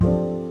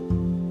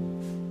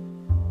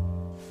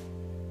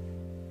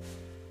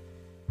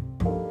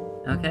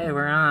Okay,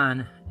 we're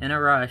on. In a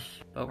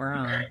rush, but we're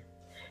on.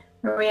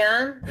 Are we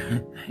on?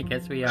 I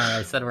guess we are.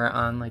 I said we're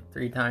on like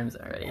 3 times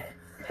already.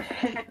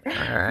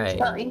 Alright.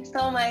 You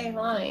stole my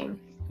line.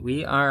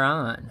 We are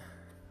on.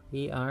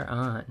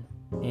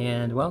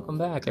 And welcome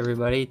back,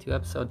 everybody, to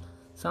episode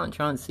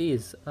Santron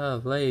C's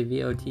of Lay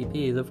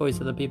VOTP, the voice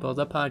of the people,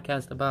 the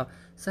podcast about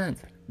sense,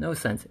 no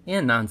sense,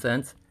 and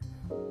nonsense.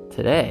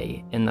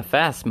 Today, in the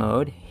fast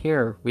mode,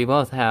 here we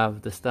both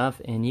have the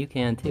stuff, and you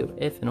can too,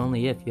 if and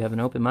only if you have an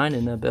open mind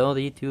and the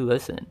ability to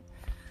listen.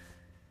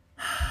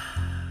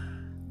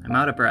 I'm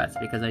out of breath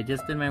because I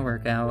just did my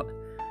workout,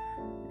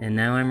 and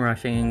now I'm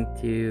rushing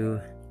to,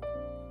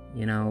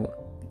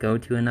 go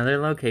to another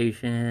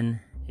location,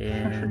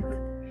 and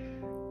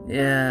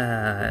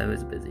yeah, it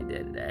was a busy day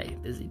today.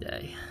 Busy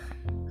day.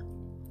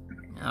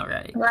 All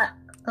right.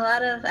 A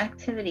lot of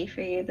activity for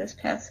you this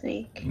past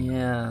week.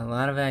 Yeah, a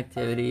lot of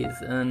activities,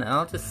 and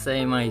I'll just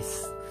say my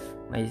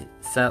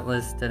set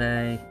list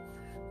today.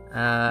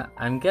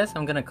 I guess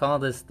I'm gonna call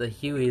this the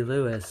Huey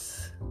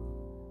Lewis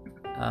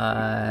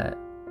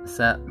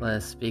set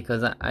list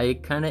because I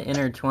kind of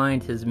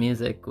intertwined his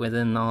music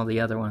within all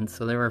the other ones.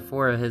 So there were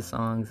 4 of his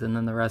songs, and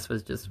then the rest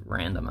was just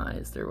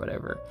randomized or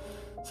whatever.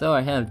 So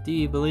I have Do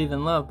You Believe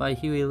in Love by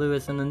Huey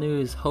Lewis and the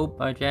News, Hope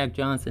by Jack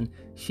Johnson,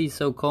 She's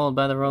So Cold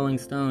by the Rolling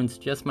Stones,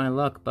 Just My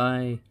Luck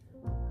by,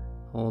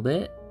 hold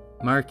it,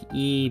 Mark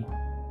E.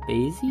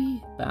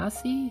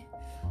 Bassie?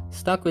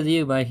 Stuck With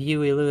You by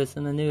Huey Lewis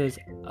and the News,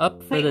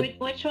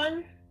 Which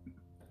one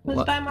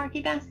was by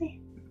Marky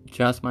Bassie?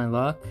 Just My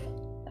Luck.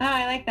 Oh,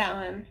 I like that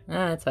one.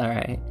 It's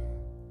alright.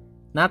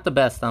 Not the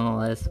best on the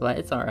list, but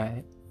it's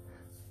alright.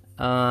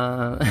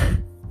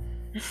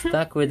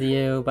 Stuck With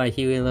You by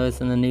Huey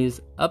Lewis and the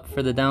News, Up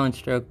for the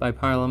Downstroke by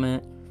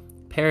Parliament,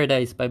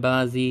 Paradise by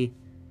Bazzi,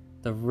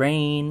 The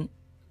Rain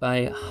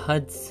by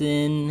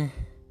Hudson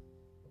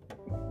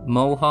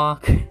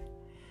Mohawk,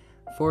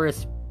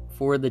 Forest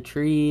for the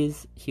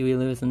Trees, Huey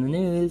Lewis and the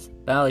News,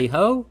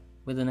 Ballyho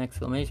with an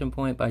exclamation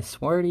point by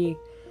Swarty,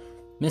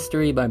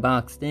 Mystery by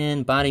Boxed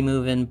In, Body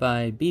Movin'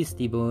 by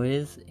Beastie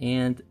Boys,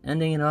 and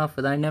ending it off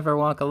with I Never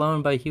Walk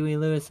Alone by Huey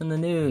Lewis and the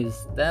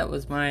News. That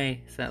was my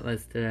set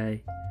list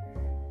today.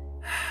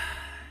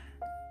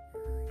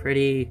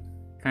 Pretty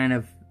kind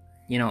of,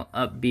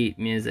 upbeat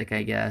music,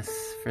 I guess,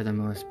 for the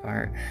most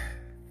part.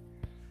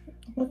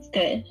 That's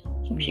good.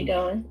 Keeps you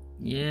going.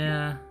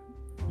 Yeah,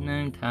 and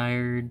I'm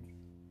tired.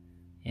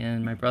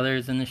 And my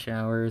brother's in the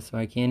shower, so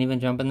I can't even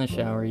jump in the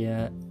shower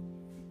yet.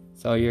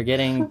 So you're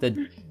getting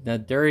the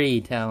dirty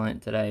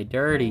talent today.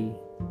 Dirty.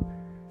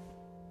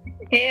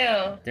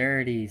 Ew.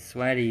 Dirty,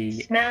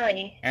 sweaty.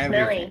 Smelly.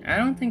 Everything. Smelly. I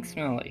don't think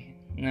smelly.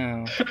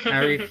 No.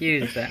 I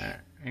refuse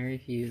that.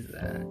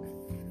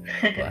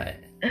 But,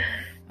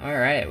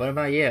 alright, what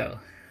about you?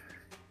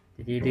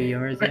 Did you do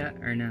yours yet,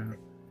 or no?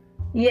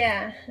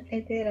 Yeah,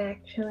 I did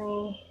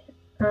actually.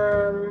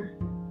 I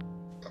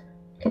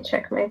can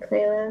check my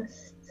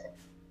playlist.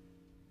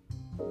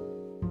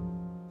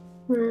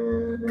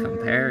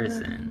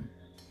 Comparison.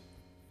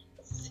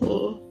 Let's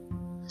see.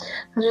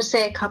 I'll just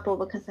say a couple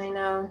because I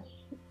know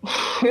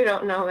you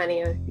don't know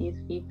many of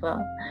these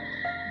people.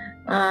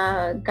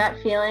 Gut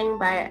Feeling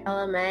by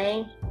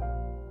LMA.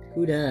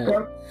 Who dat?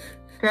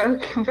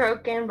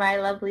 Broken by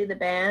Lovely the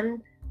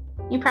Band.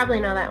 You probably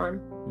know that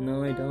one.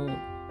 No, I don't.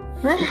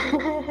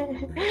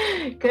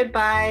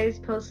 Goodbyes,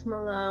 Post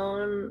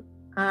Malone.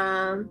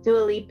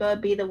 Dua Lipa,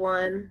 Be the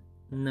One.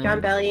 No.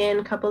 John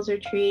Bellion, Couples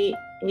Retreat.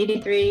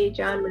 83,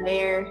 John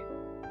Mayer.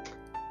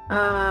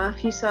 A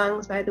few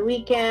songs by The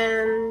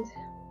Weeknd.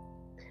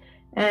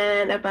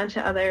 And a bunch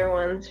of other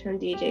ones from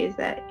DJs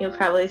that you'll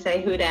probably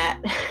say, who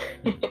dat?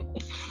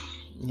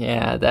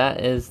 Yeah,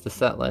 that is the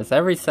set list.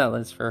 Every set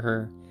list for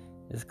her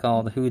is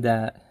called Who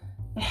Dat.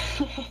 The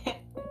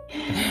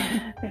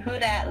Who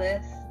Dat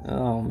list.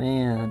 Oh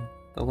man,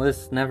 the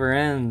list never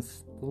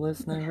ends.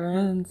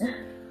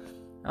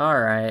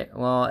 Alright,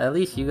 well, at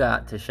least you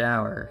got to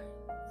shower.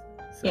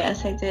 So.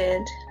 Yes, I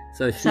did.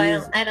 So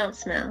I don't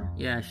smell.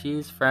 Yeah,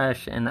 she's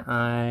fresh and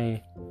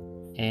I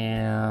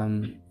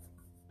am...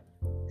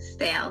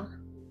 stale.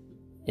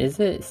 Is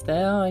it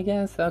stale, I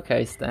guess?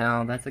 Okay,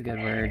 stale. That's a good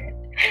word.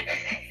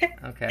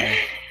 Okay,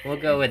 we'll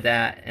go with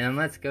that. And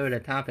let's go to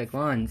topic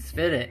 1.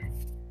 Spit it.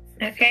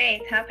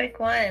 Okay, topic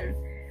 1.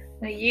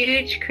 A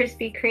huge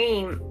Krispy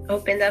Kreme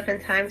opened up in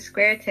Times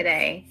Square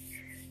today.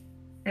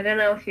 I don't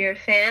know if you're a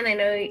fan. I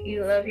know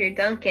you love your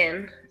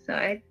Dunkin'. So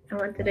I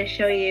wanted to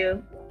show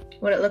you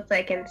what it looked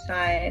like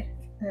inside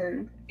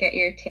and get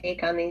your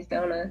take on these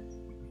donuts.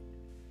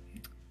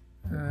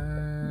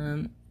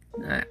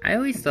 I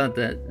always thought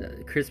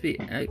that Krispy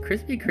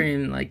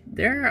Kreme, like,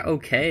 they're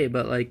okay,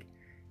 but, like,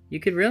 you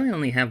could really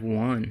only have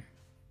one.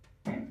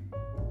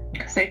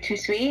 Because they're too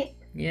sweet?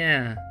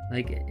 Yeah,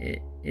 like,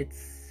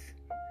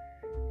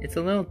 it's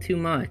a little too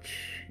much,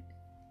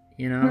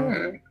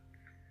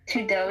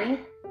 Too doughy?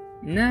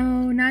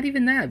 No, not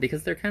even that,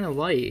 because they're kind of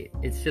light.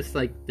 It's just,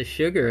 like, the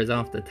sugar is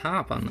off the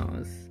top on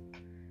those.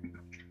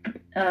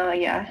 Oh,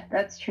 yeah,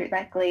 that's true.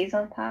 That glaze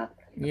on top.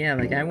 Yeah,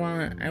 like, I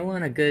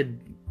want a good,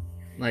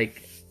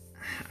 like,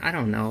 I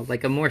don't know,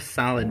 like a more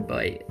solid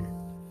bite.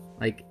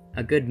 Like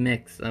a good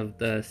mix of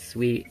the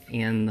sweet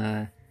and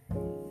the,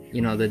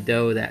 the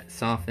dough that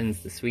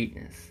softens the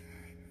sweetness.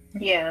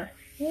 Yeah.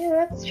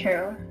 Yeah, that's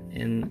true.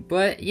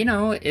 But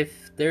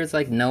if there's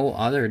like no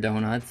other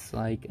donuts,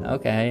 like,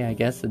 okay, I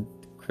guess a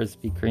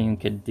Krispy Kreme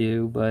could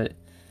do, but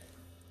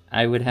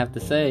I would have to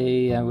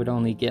say I would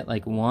only get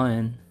like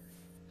one.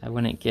 I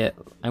wouldn't get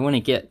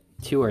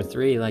 2 or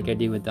 3 like I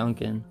do with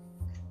Dunkin'.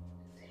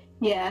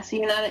 Yeah, so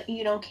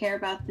you don't care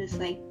about this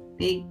like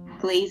big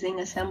glazing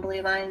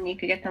assembly line. You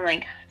could get them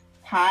like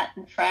hot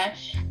and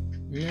fresh.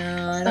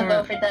 No, I Still don't.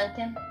 go for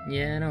Dunkin'?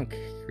 Yeah, I don't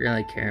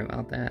really care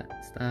about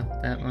that stuff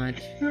that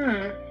much.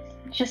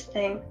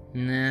 Interesting.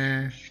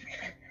 Nah.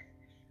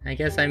 I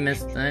guess I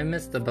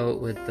missed the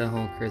boat with the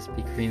whole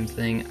Krispy Kreme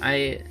thing.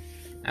 I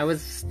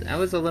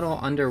was a little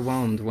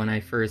underwhelmed when I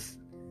first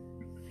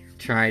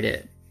tried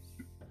it.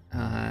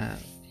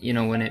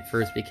 When it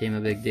first became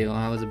a big deal,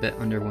 I was a bit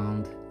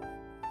underwhelmed.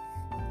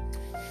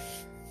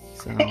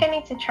 So. I think I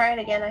need to try it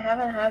again. I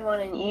haven't had one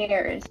in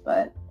years,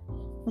 but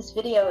this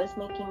video is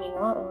making me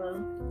want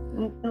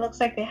one. It looks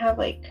like they have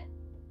like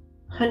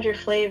 100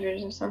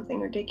 flavors or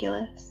something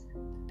ridiculous.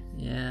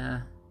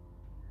 Yeah,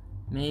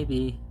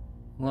 maybe.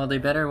 Well, they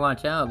better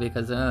watch out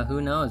because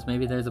who knows?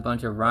 Maybe there's a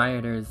bunch of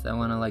rioters that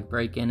want to like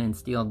break in and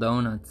steal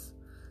donuts.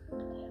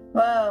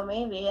 Well,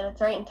 maybe, and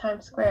it's right in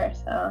Times Square,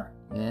 so.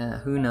 Yeah,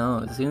 who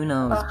knows?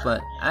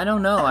 But I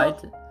don't know.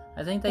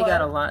 I think they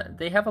got a lot.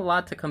 They have a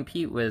lot to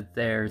compete with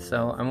there,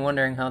 so I'm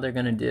wondering how they're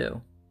gonna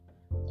do.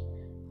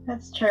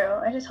 That's true.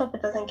 I just hope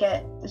it doesn't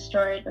get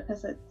destroyed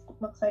because it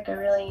looks like a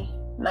really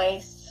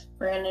nice,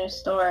 brand new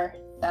store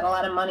that a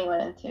lot of money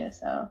went into.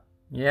 So.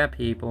 Yeah,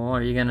 people,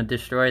 are you gonna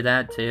destroy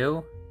that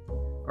too,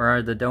 or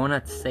are the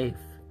donuts safe?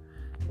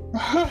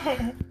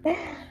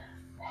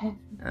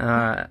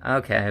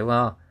 Okay,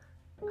 well,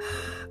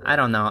 I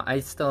don't know. I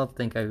still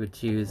think I would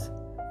choose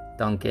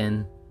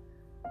Dunkin'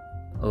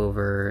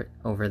 over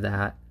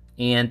that.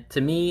 And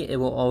to me, it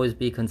will always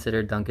be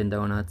considered Dunkin'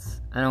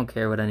 Donuts. I don't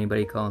care what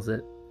anybody calls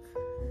it.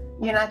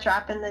 You're not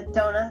dropping the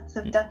donuts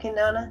of Dunkin'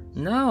 Donuts?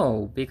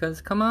 No,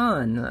 because come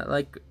on,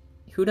 like,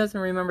 who doesn't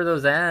remember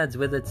those ads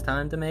with "It's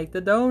time to make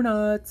the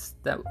donuts"?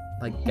 That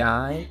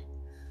guy.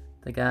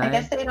 I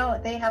guess they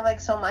don't. They have like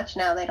so much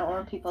now. They don't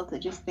want people to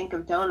just think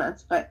of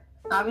donuts, but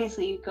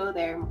obviously you go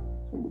there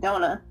for the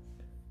donuts.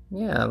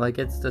 Yeah, like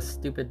it's the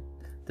stupid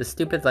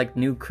like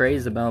new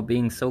craze about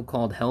being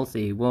so-called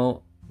healthy.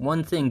 Well,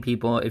 one thing,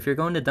 people, if you're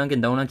going to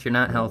Dunkin' Donuts, you're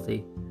not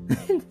healthy.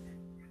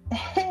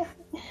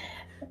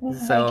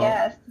 So, I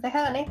guess. Do they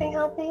have anything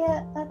healthy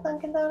at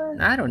Dunkin'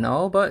 Donuts? I don't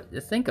know, but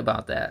think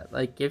about that.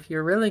 Like, if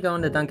you're really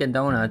going to Dunkin'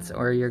 Donuts,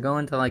 or you're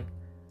going to, like,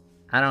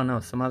 I don't know,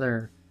 some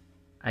other,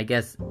 I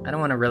guess, I don't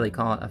want to really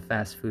call it a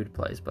fast food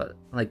place, but,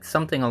 like,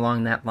 something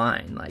along that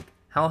line. Like,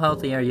 how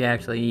healthy are you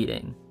actually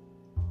eating?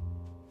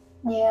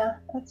 Yeah,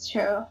 that's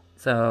true.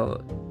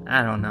 So,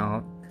 I don't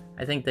know.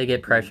 I think they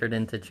get pressured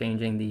into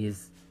changing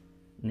these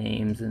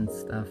names and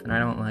stuff, and I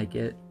don't like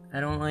it.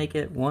 I don't like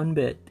it one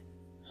bit.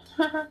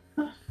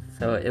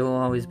 So it will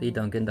always be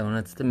Dunkin'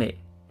 Donuts to me.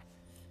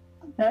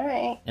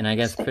 Alright. And I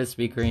guess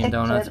Krispy Kreme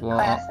donuts will.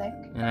 Classic.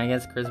 And I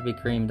guess Krispy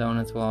Kreme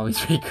donuts will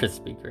always be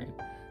Krispy Kreme.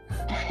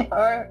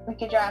 Or we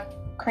could drop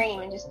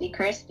cream and just be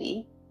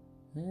crispy.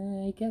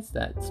 I guess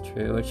that's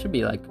true. It should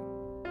be like,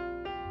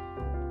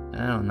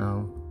 I don't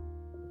know,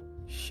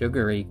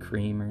 sugary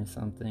cream or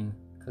something.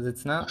 Because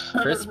it's not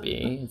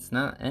crispy. It's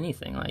not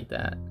anything like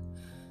that.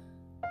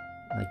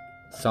 Like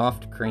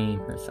soft cream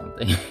or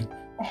something.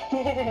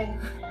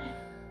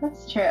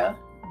 That's true.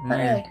 Not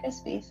really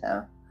crispy,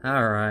 so.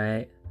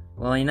 Alright.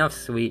 Well, enough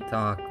sweet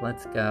talk.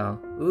 Let's go.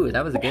 Ooh,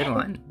 that was a good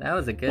one. That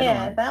was a good one.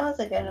 Yeah, that was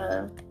a good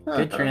one.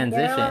 Good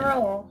transition.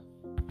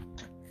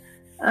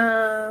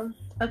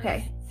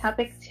 Okay,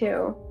 topic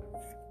 2.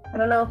 I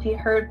don't know if you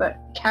heard, but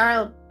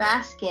Carol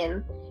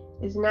Baskin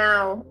is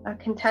now a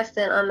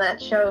contestant on that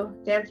show,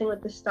 Dancing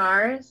with the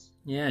Stars.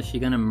 Yeah, is she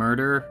gonna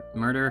murder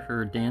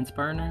her dance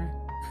partner?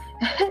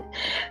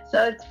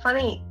 So it's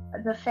funny,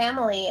 the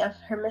family of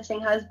her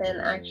missing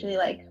husband actually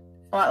like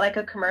bought like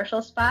a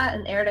commercial spot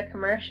and aired a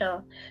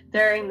commercial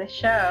during the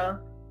show,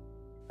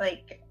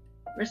 like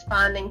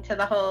responding to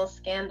the whole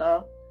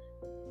scandal.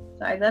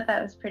 So I thought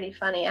that was pretty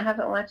funny. I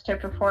haven't watched her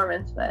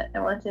performance, but I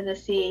wanted to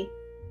see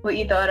what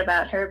you thought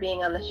about her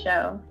being on the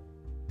show.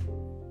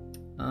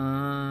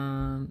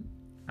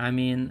 I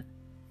mean,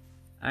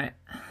 I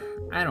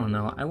don't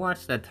know. I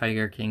watched that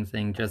Tiger King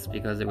thing just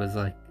because it was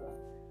like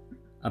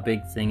a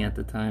big thing at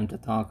the time to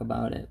talk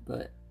about it,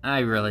 but I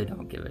really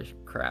don't give a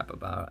crap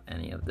about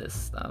any of this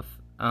stuff.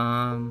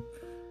 A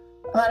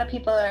lot of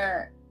people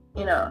are,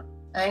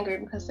 angry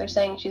because they're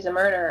saying she's a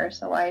murderer,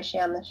 so why is she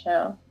on the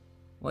show?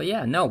 Well,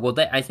 yeah, no, well,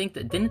 I think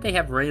that, didn't they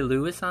have Ray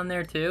Lewis on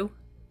there too?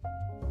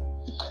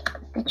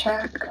 Good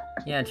check.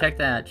 Yeah, check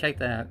that.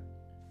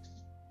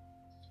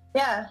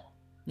 Yeah.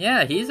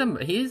 Yeah, he's a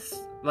murderer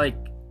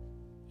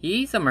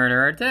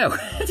too.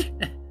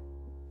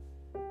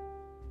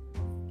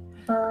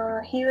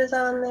 He was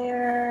on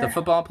there. The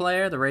football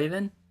player, the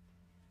Raven?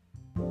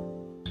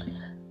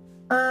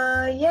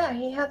 Yeah,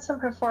 he had some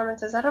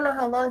performances. I don't know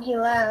how long he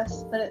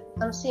lasts, but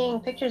I'm seeing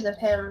pictures of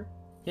him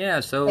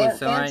Yeah,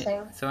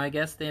 dancing. so I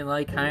guess they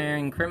like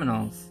hiring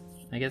criminals.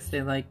 I guess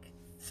they like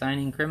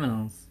signing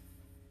criminals,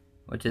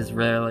 which is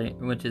really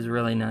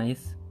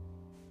nice.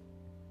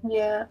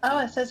 Yeah. Oh,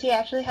 it says he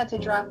actually had to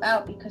drop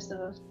out because of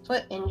a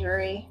foot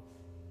injury.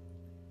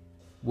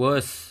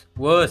 Wuss,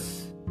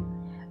 wuss.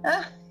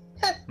 Ah,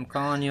 I'm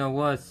calling you a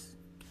wuss.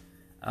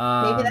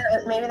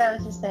 maybe that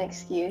was just an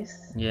excuse.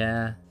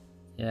 Yeah,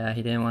 yeah.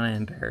 He didn't want to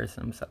embarrass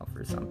himself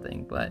or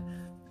something, but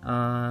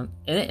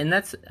and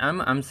that's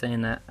I'm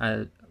saying that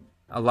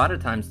a lot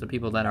of times the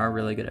people that are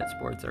really good at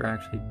sports are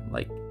actually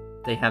like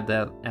they have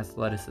the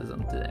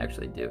athleticism to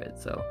actually do it.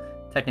 So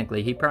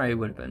technically, he probably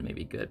would have been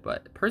maybe good,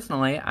 but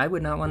personally, I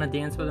would not want to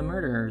dance with a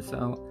murderer.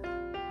 So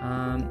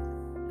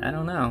I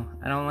don't know.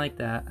 I don't like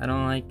that. I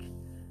don't like.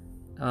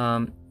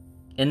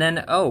 And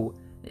then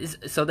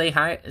so they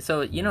hire.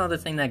 So you know the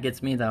thing that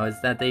gets me though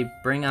is that they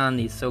bring on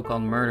these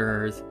so-called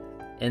murderers,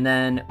 and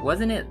then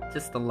wasn't it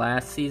just the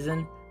last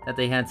season that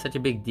they had such a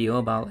big deal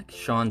about like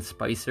Sean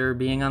Spicer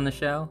being on the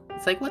show?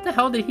 It's like, what the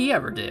hell did he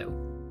ever do?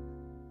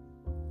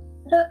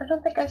 I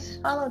don't think I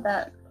followed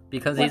that.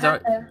 Because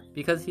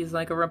because he's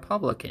like a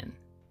Republican.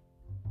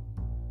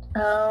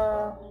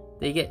 Oh.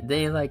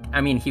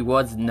 I mean, he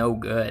was no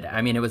good.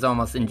 I mean, it was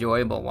almost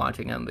enjoyable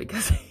watching him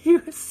because he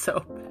was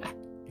so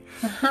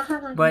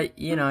bad. But,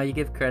 you know, you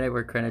give credit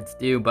where credit's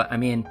due. But, I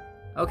mean,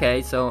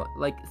 okay, so,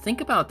 like,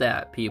 think about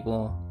that,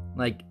 people.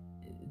 Like,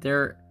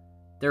 they're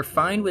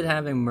fine with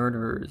having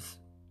murderers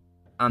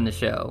on the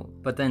show.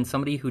 But then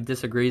somebody who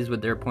disagrees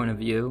with their point of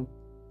view,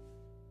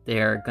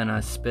 they're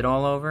gonna spit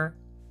all over.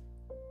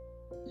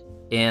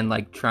 And,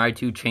 like, try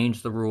to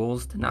change the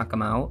rules to knock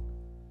them out.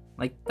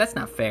 Like, that's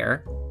not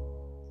fair.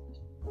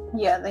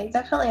 Yeah, they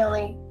definitely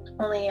only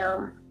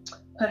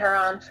put her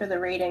on for the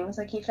ratings.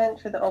 Like even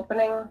for the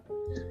opening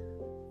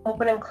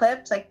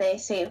clips, like they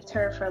saved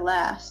her for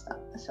last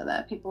so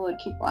that people would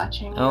keep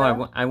watching.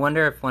 I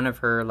wonder if one of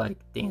her like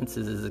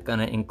dances is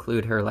gonna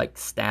include her like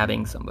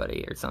stabbing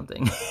somebody or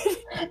something.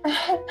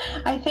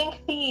 I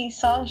think the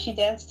song she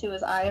danced to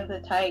was "Eye of the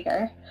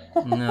Tiger."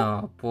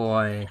 No,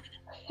 boy.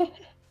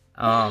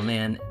 Oh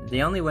man,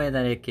 the only way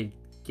that it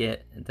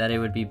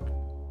would be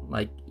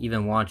like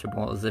even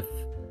watchable is if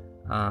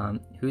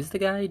who's the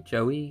guy?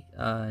 Joey?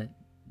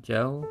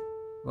 Joe?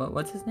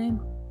 What's his name?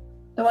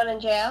 The one in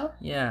jail?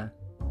 Yeah.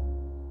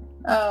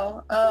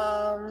 Oh,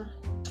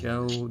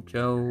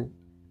 Joe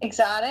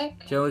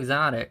Exotic? Joe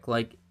Exotic.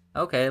 Like,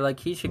 okay, like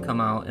he should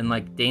come out and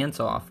like dance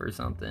off or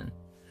something.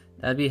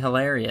 That'd be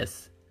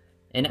hilarious.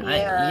 And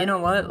yeah. You know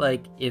what?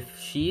 Like, if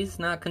she's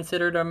not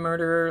considered a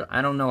murderer,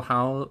 I don't know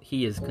how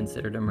he is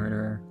considered a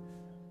murderer.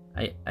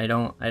 I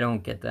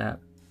don't get that.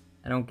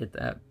 I don't get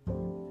that.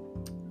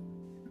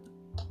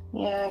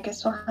 Yeah, I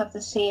guess we'll have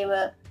to see,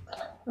 but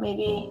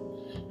maybe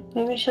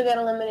she'll get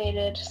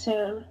eliminated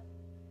soon.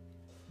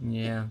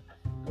 Yeah.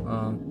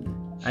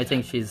 I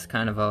think she's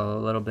kind of a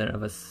little bit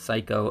of a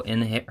psycho,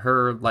 and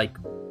her like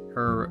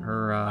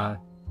her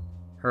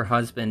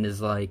husband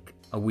is like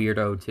a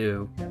weirdo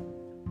too.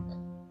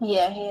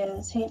 Yeah, he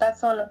is.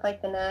 That's the one with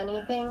like the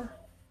nanny thing.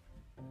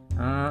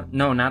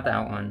 No, not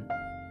that one.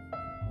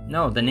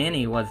 No, the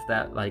nanny was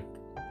that like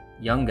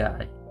young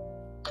guy.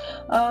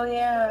 Oh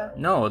yeah.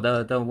 No,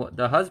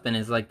 the husband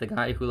is like the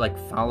guy who like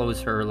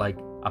follows her like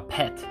a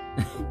pet.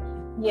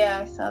 Yeah,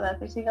 I saw that.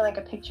 There's even like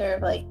a picture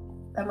of like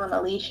them on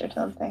a leash or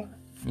something.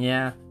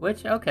 Yeah,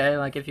 which okay,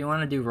 like if you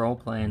want to do role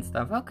play and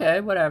stuff, okay,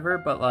 whatever.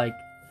 But like,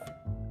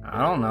 I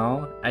don't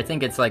know. I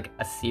think it's like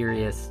a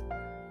serious,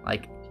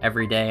 like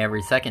every day,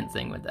 every second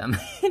thing with them.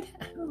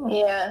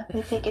 Yeah,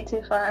 they take it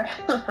too far.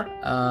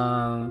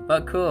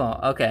 But cool.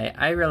 Okay,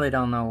 I really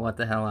don't know what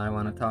the hell I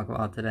want to talk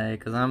about today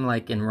because I'm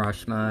like in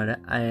rush mode.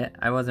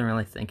 I wasn't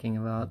really thinking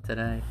about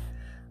today.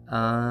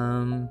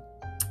 I'm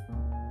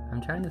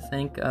trying to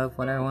think of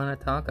what I want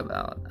to talk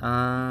about.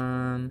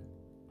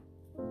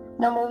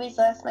 No movies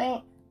last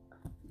night?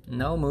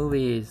 No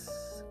movies.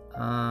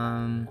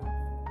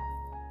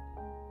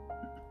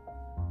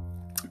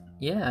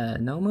 Yeah,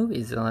 no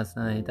movies last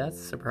night. That's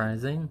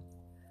surprising.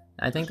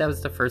 I think that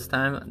was the first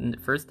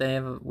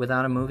day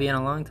without a movie in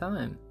a long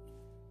time.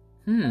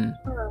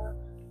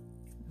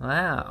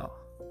 Wow.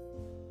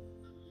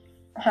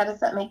 How does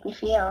that make you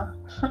feel?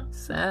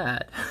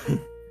 Sad.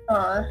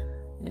 Aw.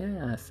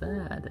 Yeah,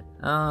 sad.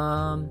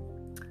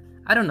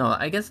 I don't know.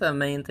 I guess the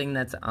main thing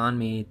that's on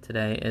me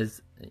today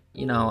is,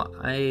 you know,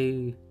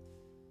 I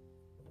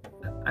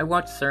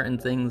watch certain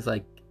things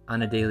like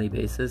on a daily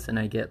basis, and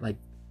I get like,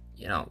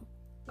 you know,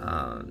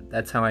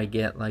 that's how I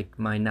get like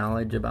my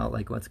knowledge about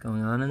like what's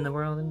going on in the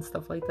world and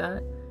stuff like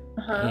that.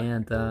 Uh-huh.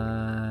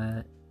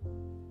 And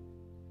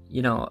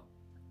you know,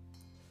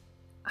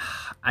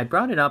 I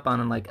brought it up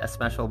on like a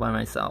special by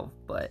myself,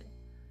 but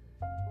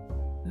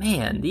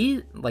man,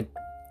 these like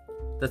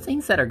the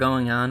things that are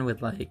going on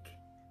with like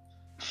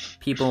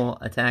people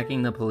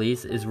attacking the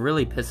police is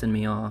really pissing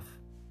me off.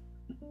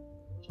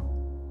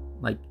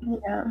 Like,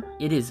 yeah.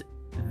 It is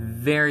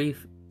very,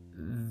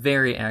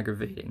 very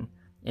aggravating.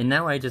 And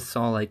now I just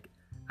saw like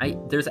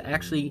There's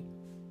actually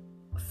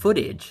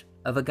footage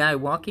of a guy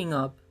walking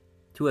up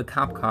to a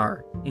cop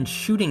car and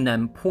shooting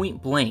them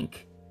point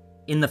blank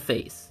in the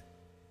face.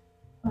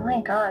 Oh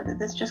my god, did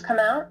this just come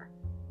out?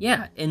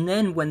 Yeah, and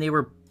then when they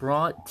were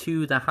brought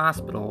to the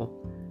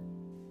hospital,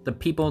 the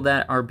people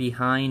that are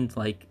behind,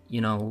 like,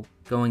 you know,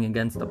 going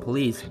against the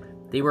police,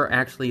 they were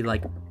actually,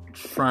 like,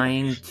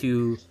 trying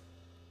to,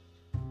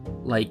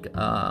 like,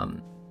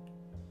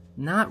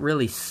 not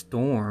really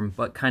storm,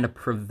 but kind of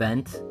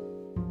prevent,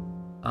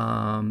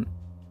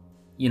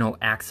 you know,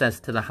 access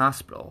to the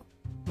hospital.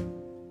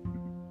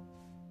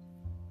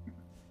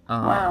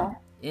 Wow.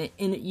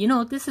 And, you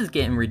know, this is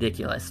getting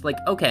ridiculous. Like,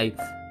 okay,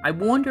 I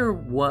wonder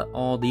what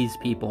all these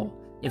people,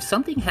 if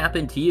something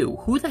happened to you,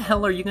 who the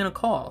hell are you gonna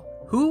call?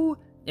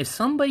 If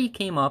somebody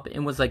came up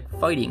and was, like,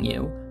 fighting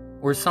you,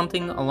 or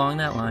something along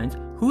that lines,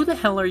 who the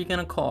hell are you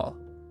gonna call?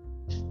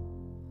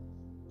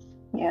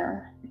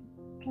 Yeah,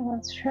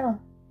 that's true.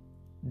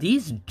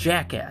 These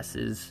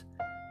jackasses,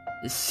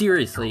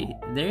 seriously,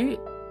 they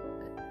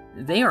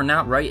are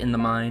not right in the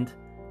mind,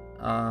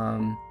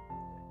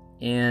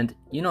 and,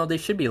 you know, they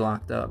should be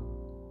locked up.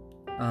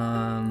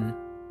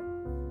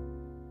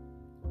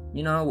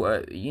 You know,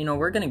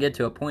 we're gonna get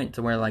to a point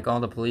to where, like, all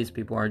the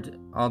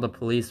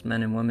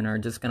policemen and women are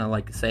just gonna,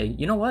 like, say,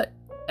 you know what,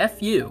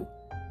 F you,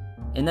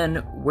 and then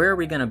where are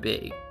we gonna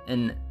be?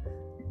 And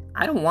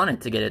I don't want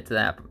it to get it to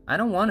that. I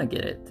don't want to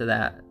get it to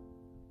that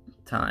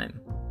time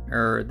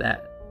or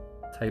that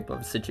type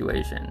of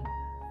situation.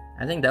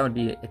 I think that would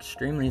be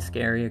extremely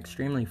scary,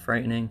 extremely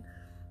frightening,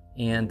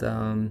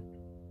 and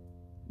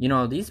you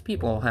know, these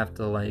people have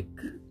to, like,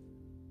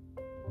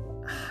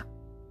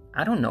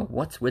 I don't know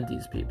what's with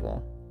these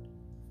people.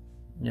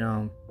 You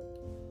know,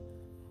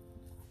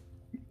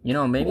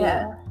 maybe,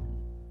 yeah.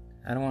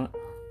 I don't want,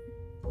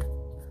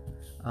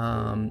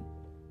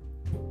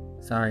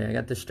 sorry, I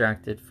got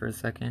distracted for a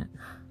second.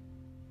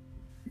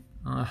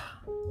 I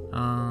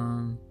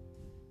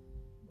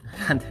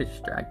got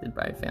distracted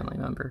by a family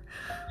member.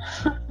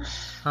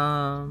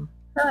 No,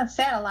 it's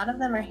sad. A lot of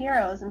them are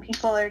heroes, and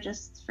people are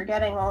just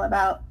forgetting all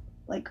about,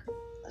 like,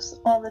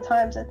 all the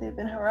times that they've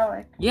been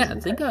heroic. Yeah,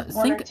 think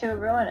one or two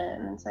ruin it,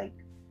 and it's like,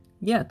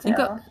 yeah, think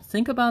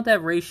about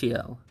that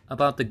ratio,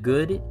 about the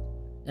good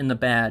and the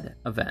bad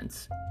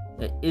events.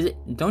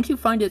 Don't you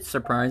find it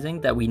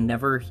surprising that we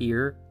never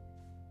hear,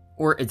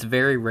 or it's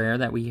very rare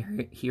that we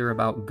hear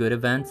about good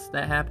events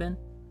that happen?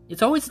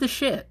 It's always the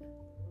shit.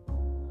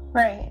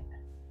 Right.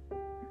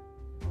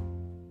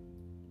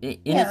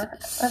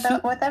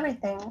 With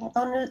everything.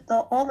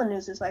 All the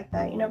news is like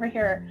that. You never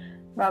hear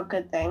about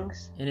good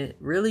things. And it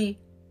really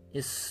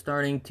is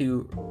starting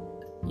to,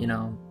 you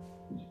know,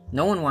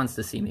 no one wants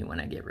to see me when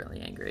I get really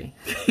angry.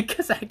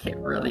 Because I get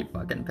really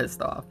fucking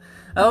pissed off.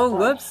 Oh,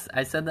 whoops.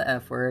 I said the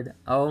F word.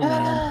 Oh,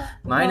 man.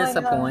 Minus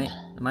a point.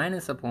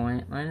 Minus a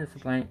point. Minus a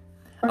point.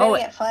 We're gonna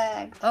get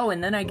flagged. Oh,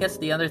 and then I guess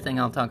the other thing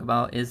I'll talk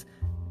about is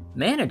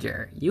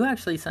Manager. You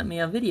actually sent me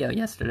a video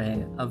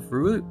yesterday of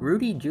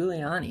Rudy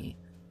Giuliani.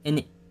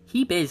 And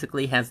he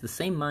basically has the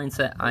same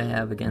mindset I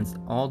have against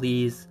all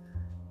these,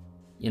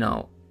 you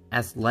know,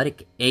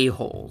 athletic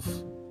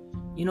a-holes.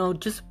 You know,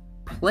 just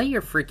play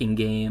your freaking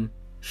game,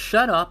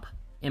 shut up,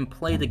 and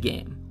play the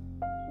game.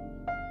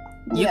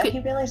 He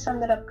really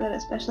summed it up good,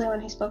 especially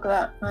when he spoke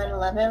about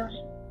 9/11.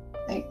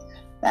 Like,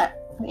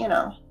 that, you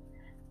know,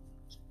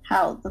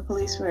 how the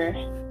police were,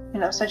 you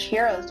know, such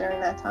heroes during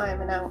that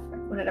time, and now,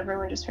 did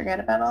everyone just forget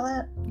about all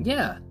that?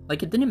 Yeah,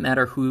 like, it didn't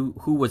matter who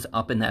was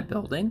up in that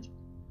building.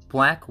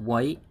 Black,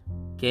 white,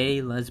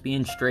 gay,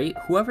 lesbian, straight,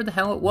 whoever the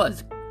hell it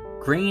was.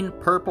 Green,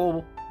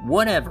 purple,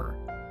 whatever.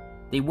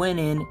 They went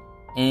in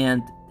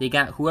and they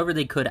got whoever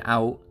they could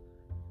out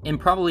and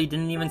probably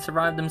didn't even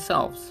survive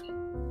themselves.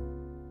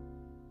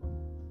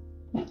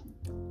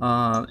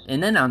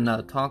 And then on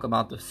the talk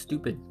about the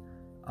stupid,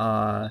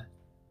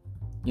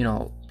 you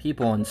know,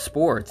 people in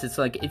sports, it's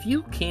like, if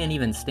you can't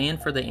even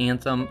stand for the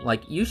anthem,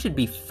 like, you should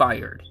be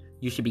fired.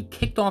 You should be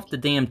kicked off the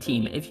damn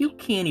team. If you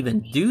can't even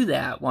do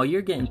that while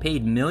you're getting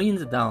paid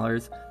millions of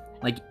dollars,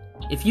 like,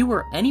 if you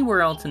were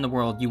anywhere else in the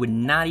world, you would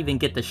not even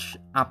get the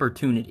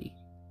opportunity.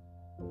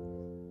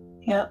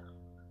 Yep.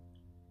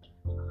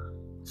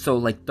 So,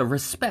 like, the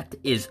respect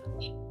is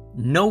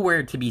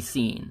nowhere to be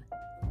seen.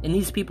 And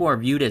these people are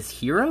viewed as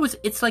heroes?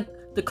 It's like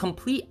the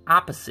complete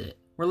opposite.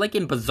 We're like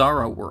in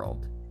Bizarro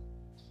World.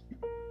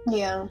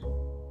 Yeah.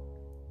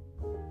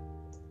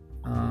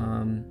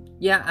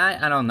 Yeah,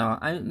 I don't know.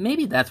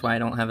 Maybe that's why I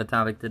don't have a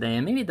topic today,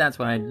 and maybe that's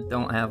why I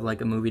don't have, like,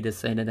 a movie to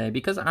say today,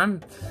 because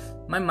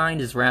my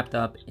mind is wrapped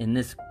up in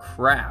this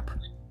crap.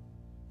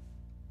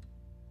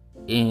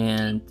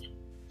 And,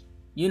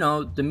 you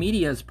know, the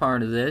media is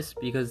part of this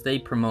because they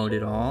promote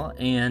it all,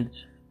 and,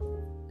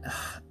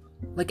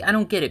 like, I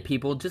don't get it,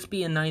 people. Just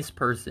be a nice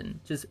person.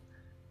 Just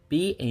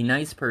be a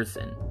nice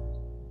person.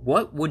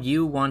 What would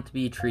you want to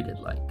be treated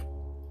like?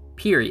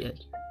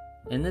 Period.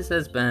 And this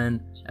has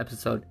been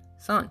episode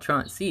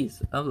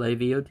 136 of La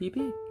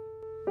VOTP.